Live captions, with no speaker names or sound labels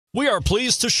We are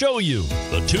pleased to show you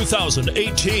the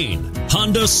 2018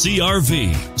 Honda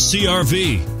CR-V.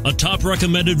 CR-V, a top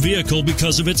recommended vehicle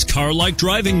because of its car-like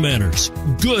driving manners,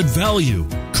 good value,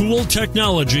 cool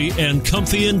technology, and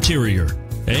comfy interior.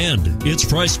 And it's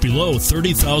priced below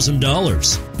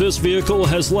 $30,000. This vehicle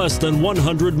has less than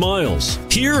 100 miles.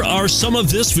 Here are some of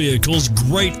this vehicle's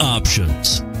great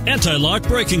options: anti-lock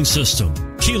braking system,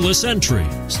 keyless entry,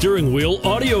 steering wheel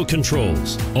audio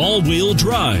controls, all-wheel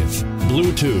drive,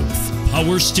 Bluetooth,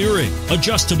 power steering,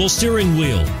 adjustable steering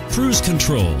wheel, cruise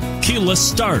control, keyless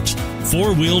start,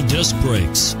 four-wheel disc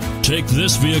brakes. Take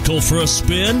this vehicle for a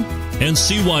spin and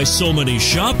see why so many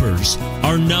shoppers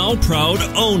are now proud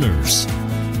owners.